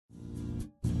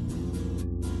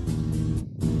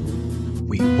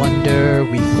We wonder,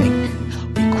 we think,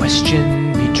 we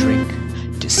question, we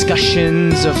drink.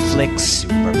 Discussions of flicks,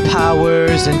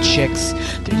 superpowers and chicks.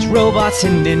 There's robots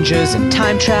and ninjas and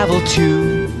time travel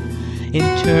too.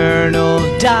 Internal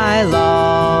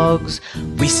dialogues,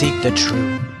 we seek the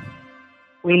truth.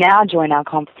 We now join our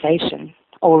conversation,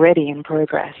 already in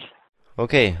progress.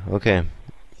 Okay. I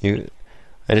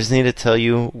just need to tell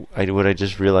you what I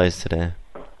just realized today.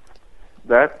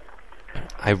 That?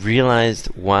 I realized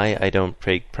why I don't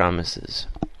break promises.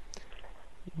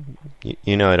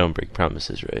 You know I don't break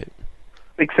promises, right?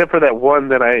 Except for that one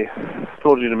that I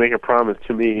told you to make a promise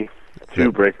to me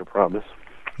to break a promise.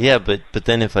 Yeah, but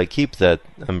then if I keep that,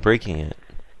 I'm breaking it.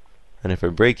 And if I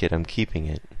break it, I'm keeping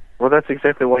it. Well, that's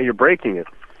exactly why you're breaking it.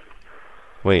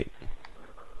 Wait.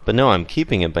 But no, I'm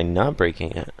keeping it by not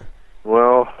breaking it.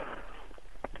 Well,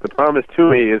 the promise to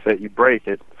me is that you break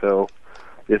it, so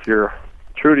if you're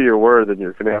true to your word, then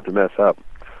you're going to have to mess up.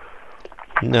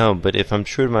 No, but if I'm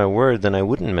true to my word, then I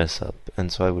wouldn't mess up,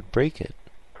 and so I would break it.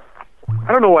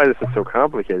 I don't know why this is so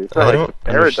complicated. It's not like a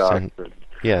paradox.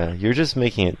 Yeah, you're just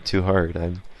making it too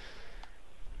hard.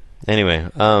 Anyway,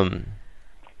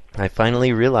 I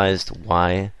finally realized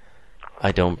why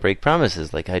I don't break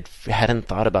promises. Like, I hadn't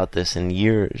thought about this in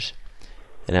years.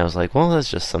 And I was like, well,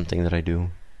 that's just something that I do.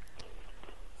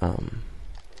 And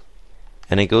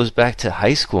it goes back to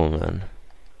high school, man.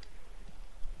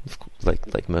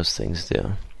 Like most things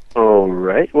do. All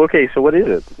right. Well, okay, so what is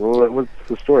it? Well, what's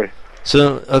the story?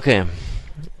 So, okay.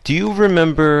 Do you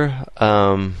remember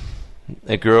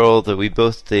a girl that we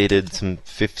both dated some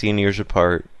 15 years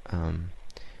apart,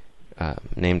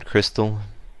 named Crystal?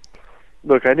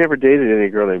 Look, I never dated any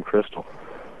girl named Crystal.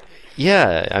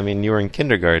 Yeah, I mean, you were in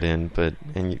kindergarten,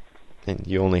 and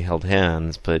you only held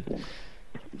hands, but,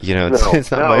 you know, it's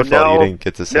not my fault you didn't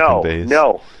get to second base.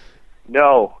 No.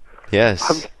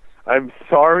 Yes. I'm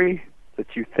sorry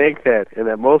that you think that, and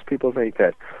that most people think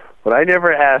that, but I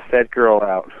never asked that girl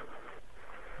out.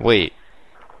 Wait,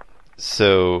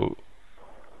 so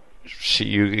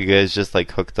you guys just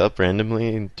like hooked up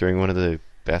randomly during one of the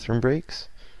bathroom breaks?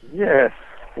 Yes.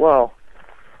 Well,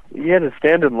 you had to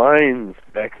stand in lines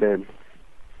back then.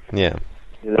 Yeah.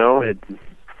 You know,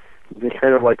 they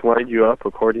kind of like lined you up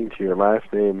according to your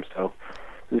last name, so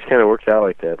it just kind of worked out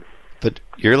like that. But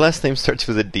your last name starts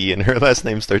with a D and her last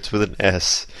name starts with an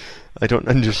S. I don't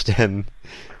understand.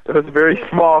 It was a very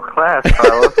small class,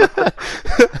 Carlos.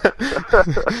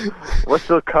 What's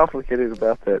so complicated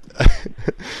about that?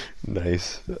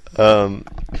 Nice.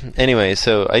 Anyway,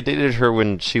 so I dated her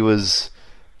when she was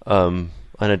an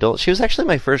adult. She was actually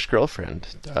my first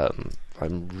girlfriend.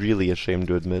 I'm really ashamed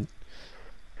to admit.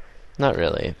 Not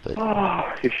really, but...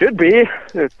 Oh, you should be.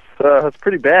 It's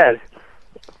pretty bad.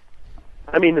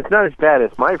 I mean, it's not as bad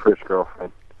as my first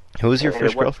girlfriend. Who was your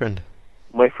first girlfriend?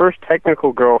 My first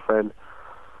technical girlfriend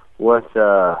was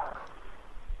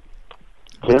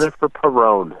Jennifer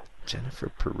Perrone. Jennifer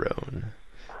Perrone.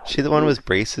 She the one with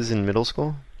braces in middle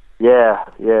school? Yeah,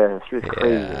 she was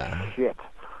crazy as shit.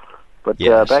 But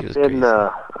back then,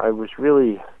 I was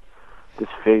really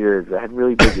disfigured. I had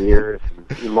really big ears and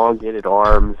elongated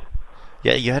arms.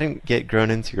 Yeah, you hadn't get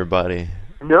grown into your body.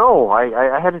 No,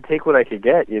 I had to take what I could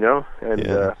get, you know? And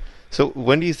yeah. So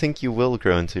when do you think you will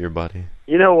grow into your body?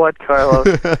 You know what, Carlos?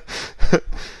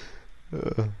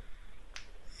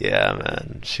 Yeah,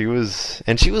 man. She was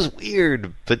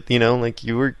weird, but, you know, like,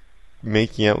 you were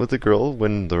making out with a girl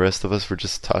when the rest of us were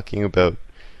just talking about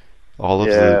all of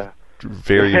the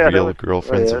very real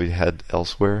girlfriends we had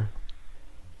elsewhere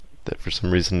that for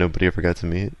some reason nobody ever got to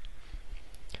meet.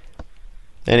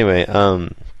 Anyway,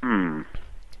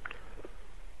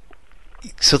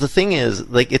 so the thing is,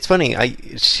 like, it's funny,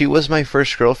 she was my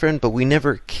first girlfriend, but we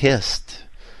never kissed,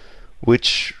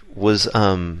 which was,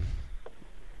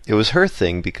 it was her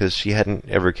thing, because she hadn't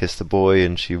ever kissed a boy,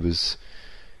 and it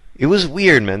was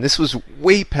weird, man. This was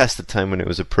way past the time when it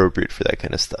was appropriate for that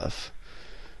kind of stuff.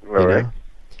 Right.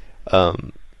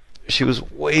 She was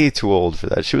way too old for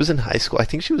that. She was in high school. I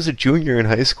think she was a junior in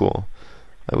high school.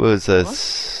 I was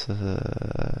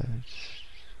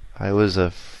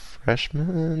a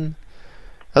freshman.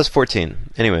 I was 14.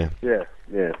 Anyway. Yeah.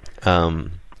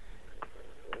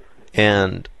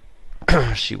 And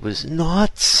she was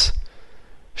nuts.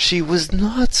 She was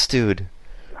nuts, dude.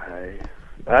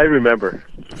 I remember.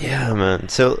 Yeah, man.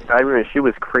 So I remember she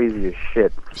was crazy as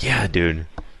shit. Yeah, dude.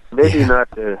 Maybe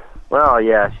not the... Well,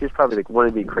 yeah, she's probably like one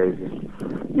of the craziest.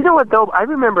 You know what, though? I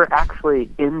remember actually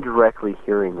indirectly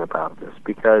hearing about this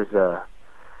because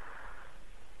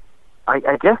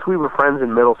I guess we were friends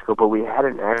in middle school, but we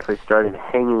hadn't actually started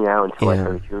hanging out until like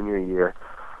our junior year.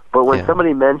 But when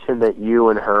somebody mentioned that you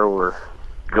and her were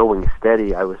going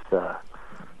steady, I was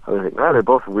I was like, man, they're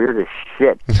both weird as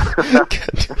shit.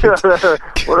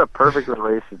 What a perfect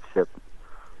relationship.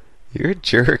 You're a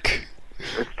jerk.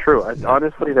 It's true.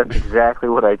 Honestly, that's exactly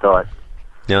what I thought.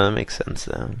 No, that makes sense,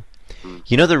 though.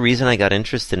 You know, the reason I got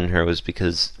interested in her was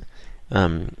because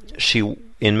in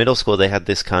middle school, they had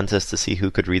this contest to see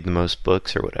who could read the most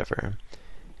books or whatever.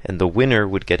 And the winner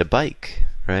would get a bike,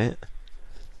 right?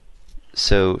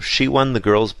 So she won the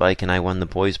girl's bike and I won the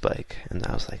boy's bike. And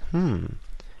I was like,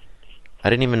 I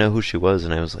didn't even know who she was,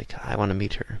 and I was like, I want to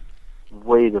meet her.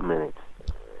 Wait a minute.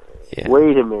 Yeah.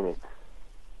 Wait a minute.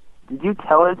 Did you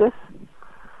tell her this?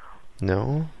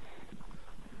 No.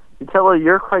 You tell her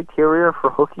your criteria for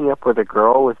hooking up with a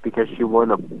girl was because she won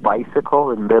a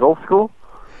bicycle in middle school?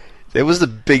 It was a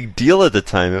big deal at the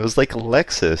time. It was like a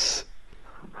Lexus.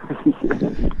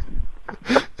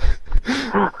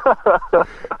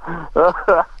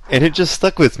 And it just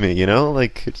stuck with me, you know?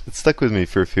 Like, it stuck with me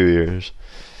for a few years.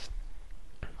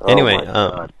 Anyway,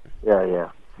 yeah.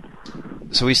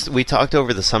 So we talked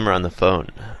over the summer on the phone.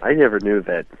 I never knew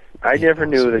that. I never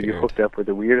knew that weird. you hooked up with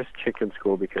the weirdest chick in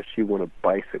school because she won a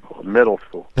bicycle in middle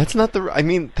school. That's not the... I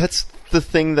mean, that's the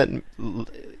thing that...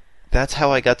 That's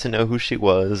how I got to know who she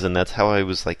was, and that's how I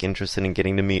was, like, interested in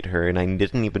getting to meet her, and I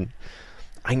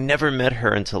never met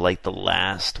her until, like, the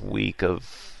last week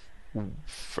of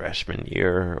freshman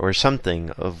year or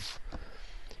something of...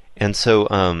 And so,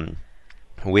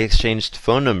 we exchanged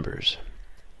phone numbers,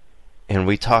 and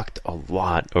we talked a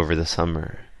lot over the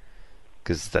summer,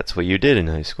 because that's what you did in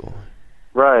high school.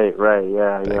 Right,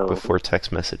 yeah. Back before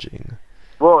text messaging.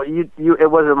 Well, you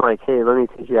it wasn't like, hey, let me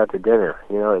take you out to dinner.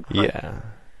 You know, it's like, yeah.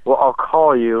 Well, I'll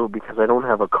call you because I don't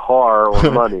have a car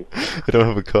or money. I don't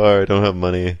have a car. I don't have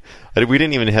money. We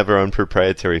didn't even have our own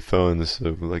proprietary phones,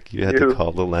 so like you had to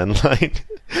call the landline.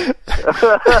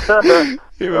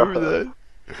 You remember that?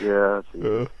 Yeah.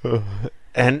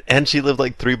 And she lived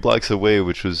like 3 blocks away,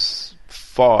 which was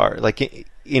far. Like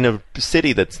in a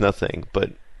city that's nothing,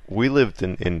 but we lived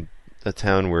in a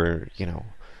town where, you know,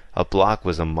 a block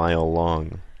was a mile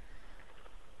long.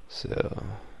 So...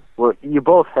 Well, you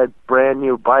both had brand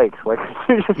new bikes. Why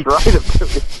couldn't you just ride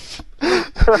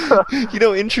them? You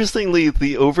know, interestingly,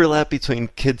 the overlap between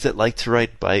kids that like to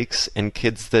ride bikes and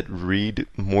kids that read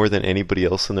more than anybody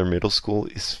else in their middle school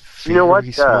is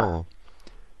very small.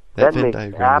 That makes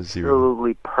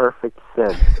absolutely perfect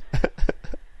sense.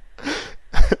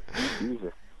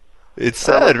 Jesus. It's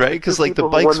sad, right? Because like the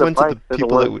bikes went to the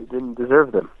people that didn't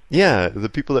deserve them. Yeah, the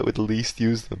people that would least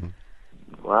use them.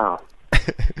 Wow.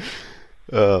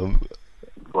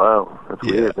 Wow, that's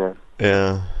weird, man.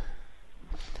 Yeah.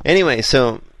 Anyway,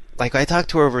 so like I talked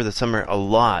to her over the summer a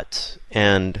lot,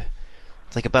 and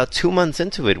like about 2 months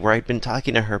into it, where I'd been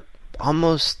talking to her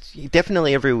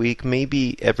definitely every week,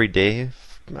 maybe every day.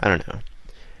 I don't know.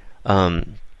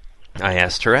 I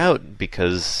asked her out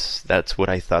because that's what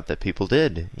I thought that people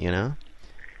did, you know?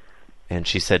 And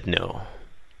she said no.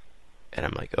 And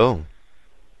I'm like, oh,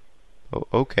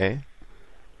 okay.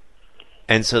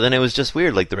 And so then it was just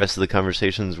weird. Like the rest of the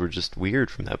conversations were just weird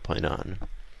from that point on.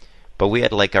 But we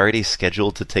had like already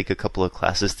scheduled to take a couple of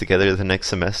classes together the next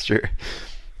semester.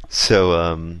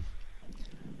 So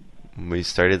we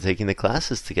started taking the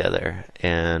classes together.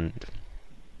 And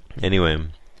anyway,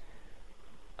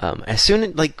 as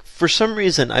soon like for some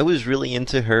reason I was really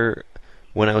into her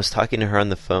when I was talking to her on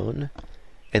the phone.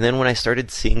 And then when I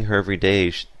started seeing her every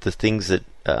day, the things that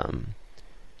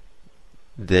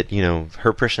you know,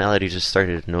 her personality just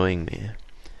started annoying me.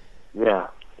 Yeah.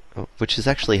 Which has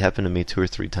actually happened to me 2 or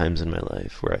 3 times in my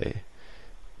life, where I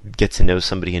get to know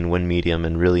somebody in one medium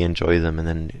and really enjoy them, and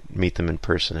then meet them in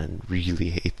person and really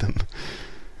hate them.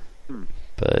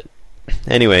 But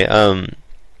anyway,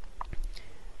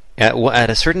 at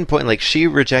a certain point, like she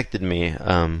rejected me,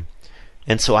 and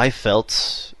so I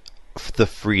felt the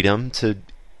freedom to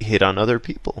hit on other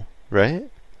people, right?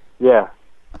 Yeah.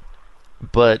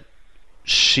 But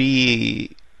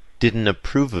she didn't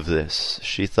approve of this.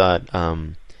 She thought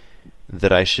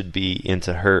that I should be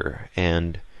into her.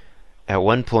 And at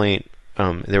one point,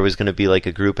 there was going to be like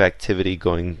a group activity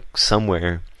going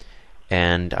somewhere,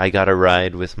 and I got a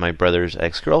ride with my brother's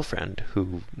ex-girlfriend,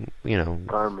 who, you know...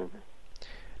 Carmen.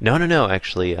 No,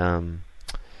 actually,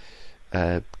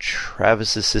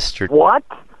 Travis's sister... What?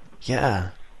 Yeah.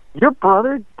 Your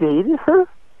brother dated her?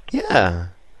 Yeah.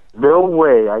 No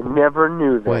way. I never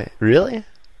knew that. Wait, really?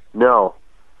 No.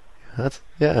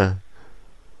 Yeah,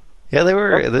 they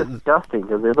were... That's disgusting,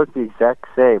 because they look the exact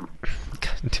same.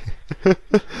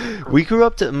 We grew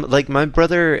up to... Like, my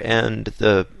brother and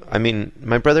I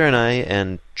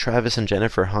and Travis and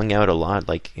Jennifer hung out a lot,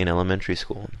 like, in elementary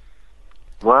school.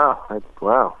 Wow.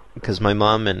 Wow. Because my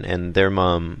mom and their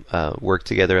mom worked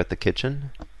together at the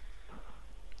kitchen.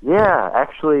 Yeah,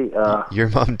 actually... Your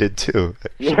mom did too.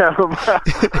 Yeah,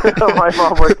 my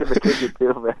mom worked in the kitchen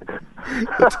too, man.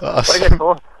 That's awesome.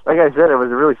 Like I said, it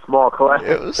was a really small class.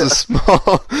 It was a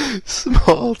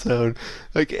small town.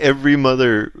 Like, every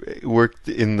mother worked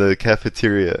in the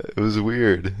cafeteria. It was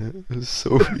weird. It was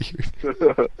so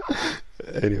weird.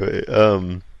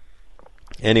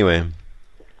 Anyway,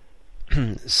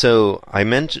 so I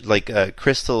mentioned, like,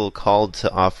 Crystal called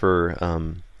to offer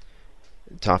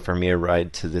me a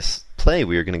ride to this play.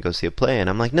 We were going to go see a play, and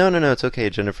I'm like, no, it's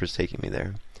okay. Jennifer's taking me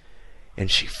there.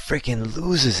 And she freaking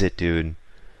loses it, dude.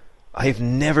 I've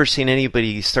never seen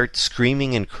anybody start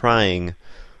screaming and crying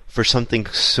for something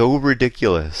so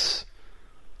ridiculous.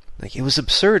 Like, it was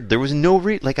absurd. There was no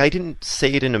like, I didn't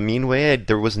say it in a mean way.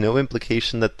 There was no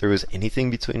implication that there was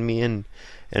anything between me and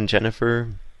Jennifer.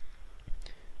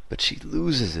 But she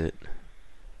loses it.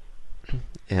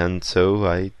 And so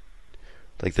like,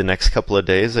 the next couple of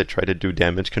days, I try to do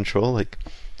damage control. Like,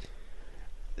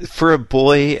 for a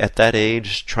boy at that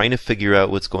age, trying to figure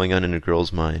out what's going on in a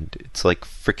girl's mind, it's like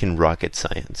freaking rocket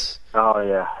science. Oh,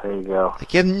 yeah, there you go.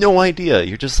 Like, you have no idea.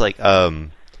 You're just like,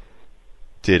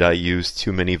 did I use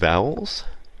too many vowels?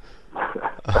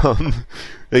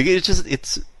 Like,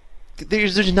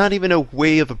 there's not even a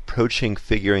way of approaching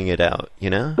figuring it out, you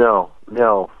know?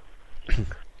 No.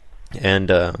 And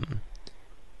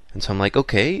so I'm like,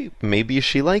 okay, maybe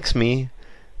she likes me.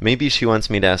 Maybe she wants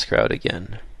me to ask her out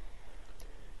again.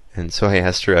 And so I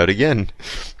asked her out again.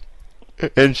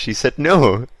 And she said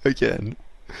no again.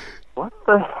 What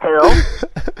the hell?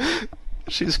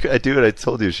 Dude, I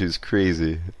told you she's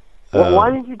crazy. Well,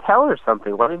 why didn't you tell her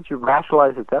something? Why didn't you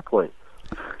rationalize at that point?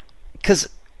 Because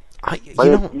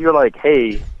you're like,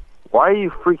 hey, why are you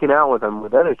freaking out with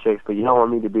other chicks, but you don't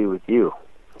want me to be with you?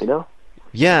 You know?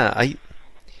 Yeah,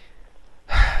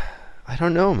 I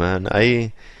don't know, man.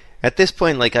 At this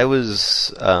point, like, I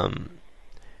was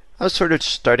sort of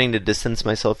starting to distance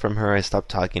myself from her. I stopped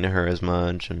talking to her as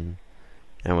much and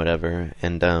whatever.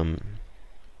 And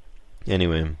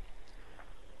anyway,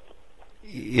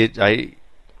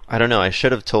 I don't know. I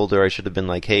should have told her. I should have been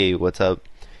like, "Hey, what's up?"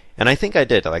 And I think I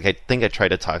did. Like, I think I tried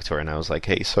to talk to her, and I was like,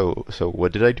 "Hey, so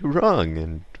what did I do wrong?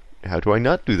 And how do I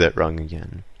not do that wrong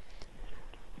again?"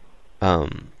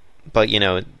 But you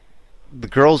know, the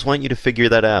girls want you to figure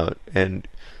that out, and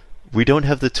we don't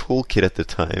have the toolkit at the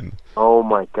time. Oh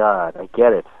my God, I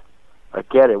get it.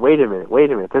 Wait a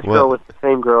minute. This girl was the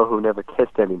same girl who never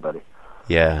kissed anybody.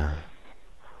 Yeah.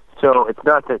 So it's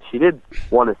not that she did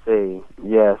want to say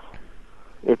yes,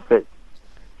 it's that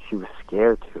she was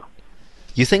scared to.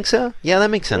 You think so? Yeah,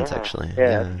 that makes sense, actually.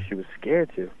 Yeah, she was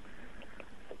scared to.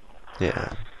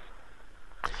 Yeah.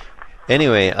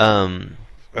 Anyway,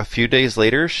 a few days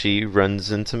later, she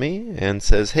runs into me and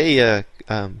says, "Hey,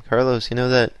 Carlos, you know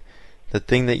that the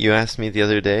thing that you asked me the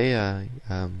other day,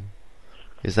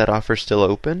 is that offer still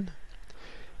open?"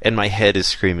 And my head is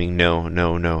screaming,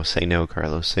 no, say no,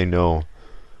 Carlos, say no.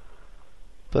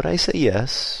 But I say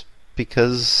yes,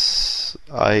 because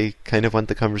I kind of want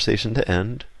the conversation to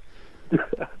end.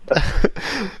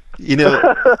 You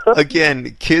know,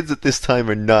 again, kids at this time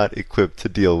are not equipped to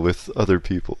deal with other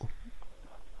people.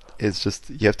 It's just,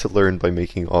 you have to learn by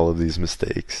making all of these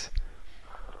mistakes.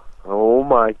 Oh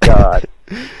my God.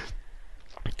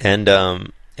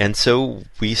 And so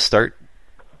we start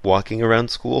walking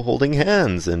around school holding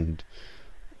hands, and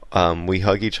we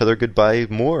hug each other goodbye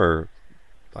more,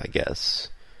 I guess.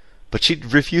 But she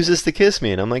refuses to kiss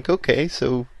me, and I'm like, okay.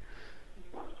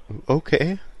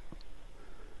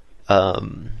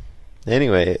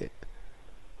 Anyway,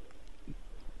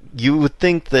 you would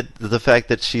think that the fact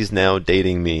that she's now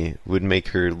dating me would make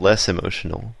her less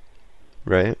emotional,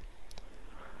 right?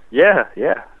 Yeah.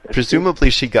 Presumably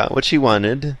she got what she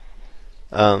wanted,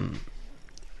 and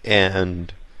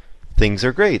things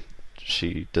are great.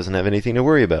 She doesn't have anything to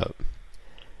worry about.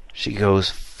 She goes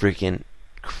freaking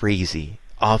crazy,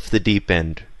 off the deep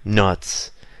end,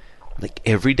 nuts. Like,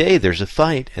 every day there's a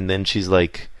fight, and then she's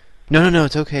like, no,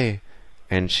 it's okay.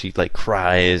 And she, like,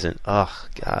 cries, and, oh,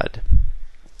 God.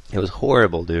 It was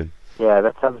horrible, dude. Yeah,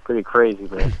 that sounds pretty crazy,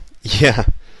 man. Yeah.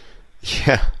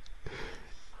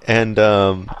 And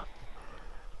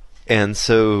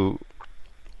so,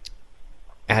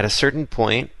 at a certain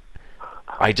point,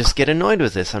 I just get annoyed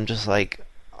with this. I'm just like,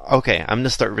 okay, I'm going to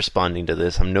start responding to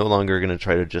this. I'm no longer going to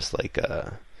try to just, like,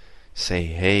 say,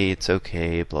 hey, it's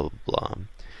okay, blah, blah, blah.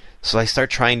 So I start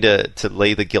trying to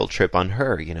lay the guilt trip on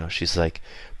her. You know, she's like,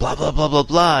 blah, blah, blah, blah,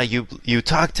 blah. You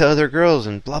talk to other girls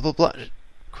and blah, blah, blah.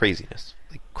 Craziness.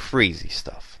 Like, crazy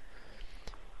stuff.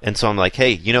 And so I'm like,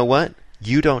 hey, you know what?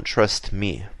 you don't trust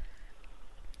me.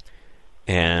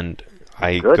 And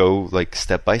I Good. go like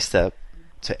step by step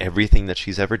to everything that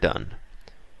she's ever done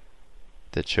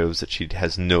that shows that she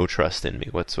has no trust in me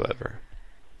whatsoever.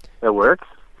 That works?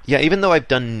 Yeah, even though I've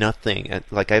done nothing,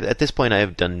 at this point I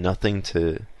have done nothing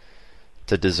to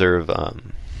deserve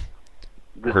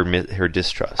her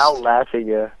distrust. Outlashing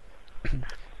you.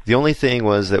 The only thing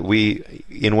was that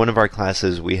in one of our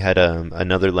classes, we had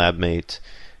another lab mate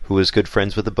who was good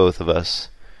friends with the both of us,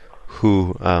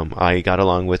 who I got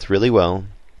along with really well,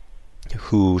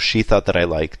 who she thought that I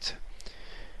liked,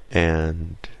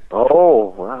 and...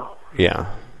 Oh, wow.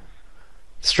 Yeah.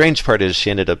 The strange part is she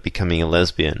ended up becoming a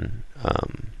lesbian,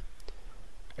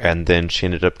 and then she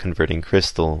ended up converting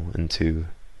Crystal into...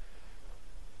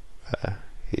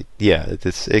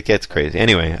 it gets crazy.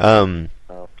 Anyway,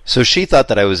 so she thought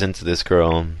that I was into this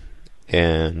girl,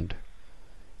 and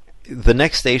the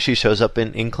next day she shows up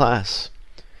in class,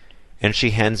 and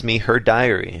she hands me her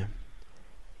diary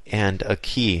and a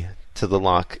key to the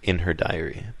lock in her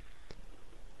diary.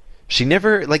 She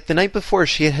never, like the night before,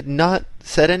 she had not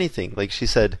said anything. Like she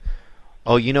said,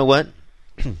 "Oh, you know what?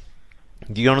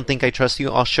 You don't think I trust you?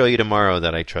 I'll show you tomorrow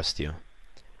that I trust you."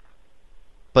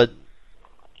 But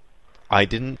I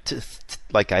didn't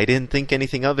think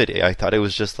anything of it. I thought it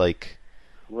was just like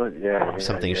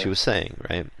something she was saying,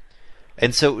 right?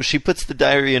 And so she puts the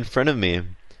diary in front of me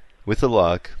with the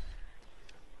lock,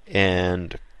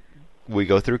 and we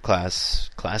go through class.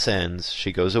 Class ends.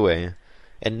 She goes away.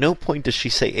 At no point does she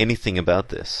say anything about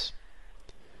this.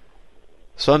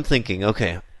 So I'm thinking,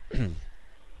 okay,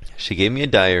 she gave me a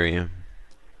diary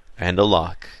and a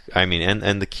lock. I mean,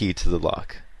 and the key to the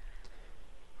lock.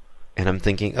 And I'm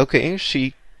thinking, okay,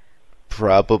 she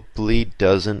probably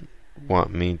doesn't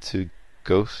want me to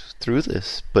go through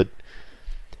this, but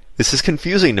this is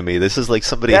confusing to me. This is like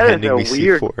somebody handing me C4. That is a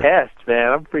weird test,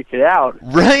 man. I'm freaking out.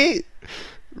 Right?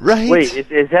 Right.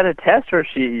 Wait, is that a test, or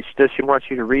does she want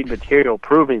you to read material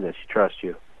proving that she trusts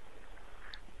you?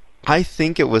 I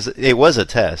think it was a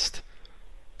test.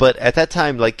 But at that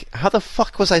time, like, how the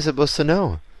fuck was I supposed to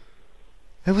know?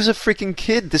 I was a freaking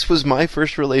kid. This was my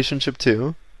first relationship,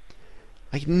 too.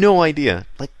 I had no idea.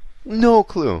 Like, no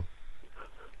clue.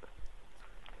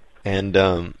 And,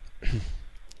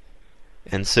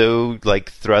 and so,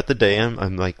 like, throughout the day,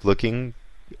 I'm like, looking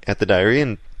at the diary,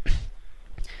 and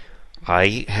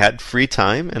I had free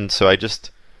time, and so I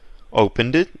just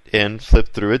opened it and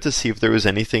flipped through it to see if there was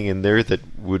anything in there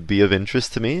that would be of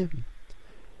interest to me.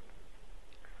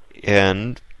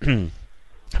 And I'm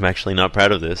actually not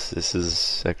proud of this. This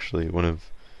is actually one of...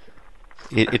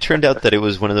 It turned out that it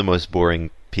was one of the most boring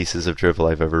pieces of drivel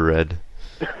I've ever read.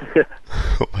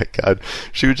 Oh my god.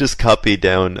 She would just copy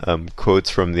down quotes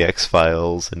from the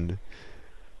X-Files, and...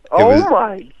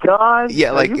 my god! Yeah,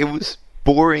 like, it was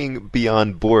boring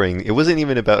beyond boring. It wasn't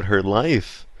even about her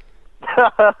life.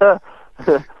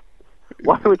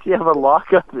 Why would you have a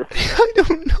lock on this? I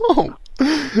don't know.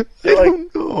 I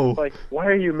don't know. Like, why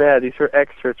are you mad? These are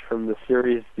excerpts from the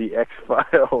series The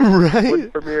X-Files. Right.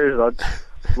 Which premieres on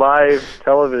live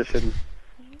television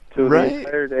to the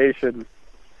entire nation.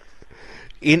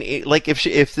 Like,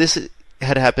 if this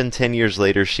had happened 10 years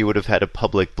later, she would have had a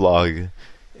public blog,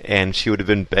 and she would have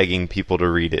been begging people to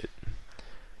read it.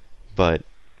 But,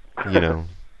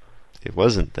 it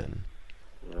wasn't then.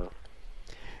 No.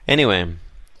 Anyway,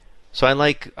 so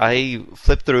I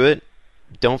flip through it,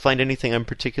 don't find anything I'm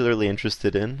particularly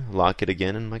interested in, lock it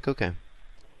again, and I'm like, okay.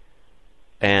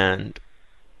 And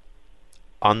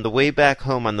on the way back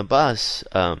home on the bus,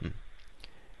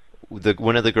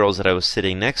 one of the girls that I was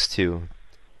sitting next to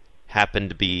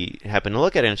happened to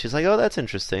look at it, and she's like, "Oh, that's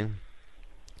interesting."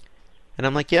 And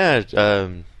I'm like, "Yeah,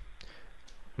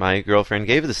 my girlfriend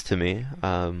gave this to me.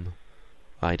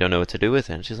 I don't know what to do with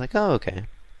it." And she's like, "Oh, okay."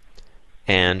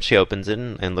 And she opens it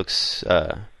and looks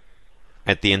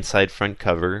at the inside front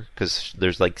cover, because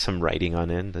there's like some writing on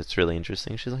it that's really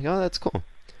interesting. She's like, "Oh, that's cool."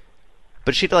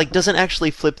 But she doesn't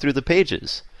actually flip through the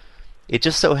pages. It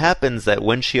just so happens that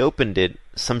when she opened it,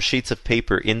 some sheets of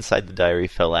paper inside the diary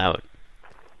fell out.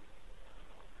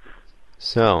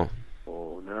 So,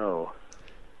 oh no.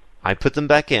 I put them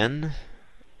back in.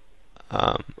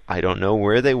 I don't know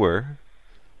where they were,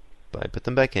 but I put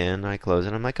them back in, I close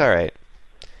it, I'm like, alright,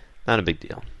 not a big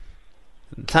deal.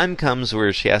 The time comes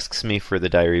where she asks me for the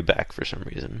diary back for some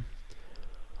reason.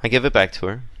 I give it back to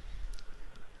her.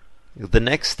 The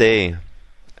next day,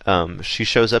 she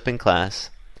shows up in class,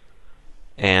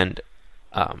 and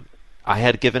I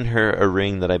had given her a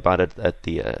ring that I bought at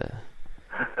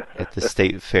the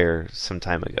state fair some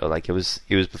time ago. Like, it was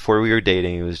before we were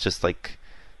dating. It was just like,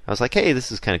 I was like, hey,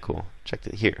 this is kind of cool. Check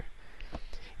it here.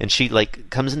 And she like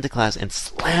comes into class and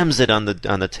slams it on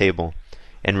the table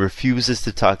and refuses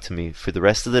to talk to me for the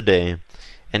rest of the day.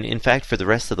 And in fact, for the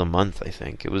rest of the month, I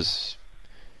think. It was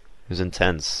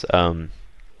intense. And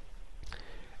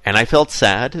I felt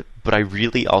sad, but I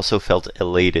really also felt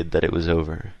elated that it was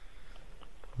over.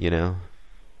 You know?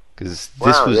 Because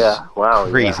this was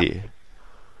crazy.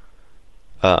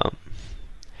 Yeah.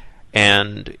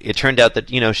 And it turned out that,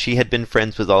 she had been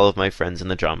friends with all of my friends in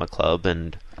the drama club,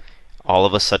 and all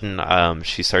of a sudden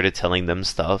she started telling them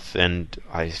stuff, and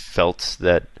I felt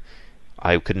that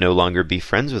I could no longer be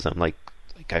friends with them. Like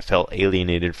I felt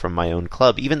alienated from my own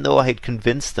club, even though I had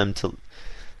convinced them to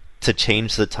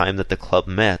change the time that the club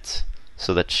met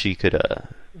so that she could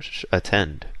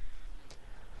attend.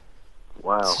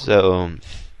 Wow. So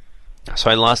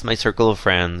I lost my circle of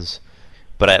friends,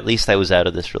 but at least I was out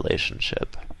of this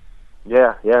relationship.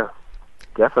 Yeah,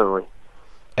 definitely.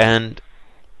 And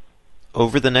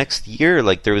over the next year,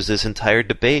 like, there was this entire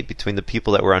debate between the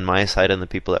people that were on my side and the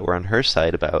people that were on her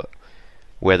side about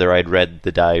whether I'd read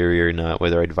the diary or not,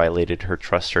 whether I'd violated her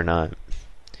trust or not.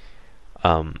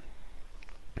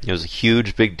 It was a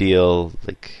huge, big deal.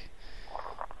 Like,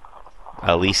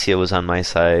 Alicia was on my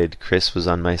side, Chris was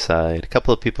on my side, a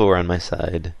couple of people were on my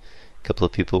side, a couple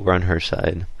of people were on her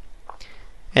side.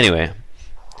 Anyway,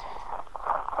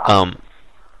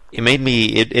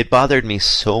 it bothered me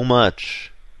so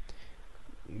much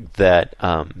that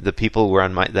the people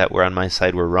that were on my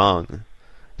side were wrong.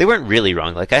 They weren't really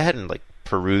wrong. Like, I hadn't like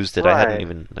perused it. Right. I hadn't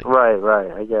even like.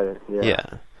 Right. I get it. Yeah. Yeah.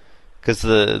 Because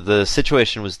the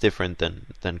situation was different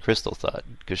than Crystal thought.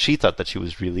 Because she thought that she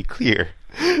was really clear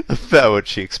about what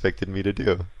she expected me to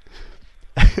do.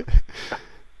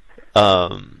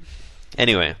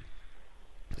 Anyway,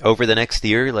 over the next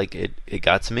year, like, it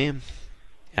got to me,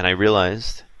 and I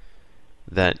realized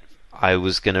that I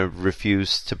was gonna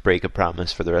refuse to break a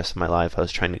promise for the rest of my life.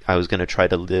 I was gonna try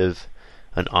to live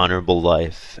an honorable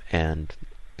life and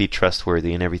be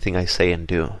trustworthy in everything I say and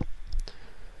do.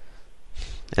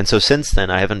 And so since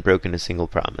then, I haven't broken a single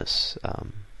promise.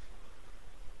 And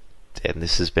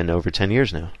this has been over 10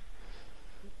 years now.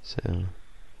 So,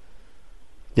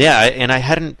 yeah, and I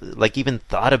hadn't, like, even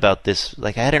thought about this.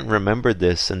 Like, I hadn't remembered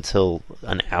this until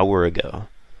an hour ago.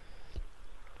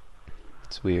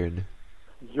 It's weird.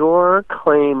 Your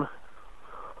claim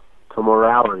to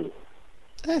morality.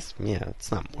 It's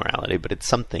not morality, but it's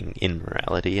something in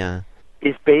morality, yeah.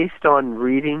 Is based on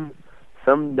reading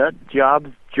some nut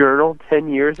job's journal 10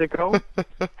 years ago?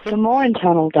 For more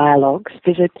internal dialogues,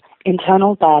 visit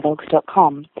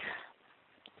internaldialogues.com.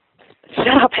 Shut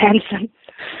up, Hanson.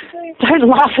 Don't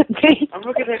laugh at me. I'm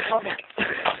looking at a comic.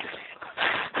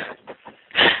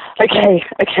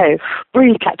 Okay.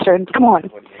 Breathe, Catherine. Come on.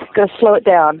 Gotta slow it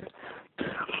down.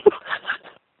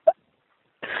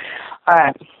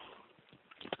 Alright.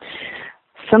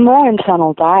 For more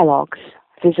internal dialogues,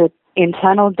 visit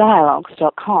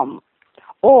internaldialogues.com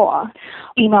or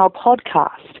email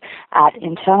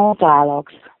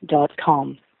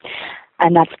podcast@internaldialogues.com.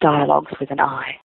 And that's dialogues with an I.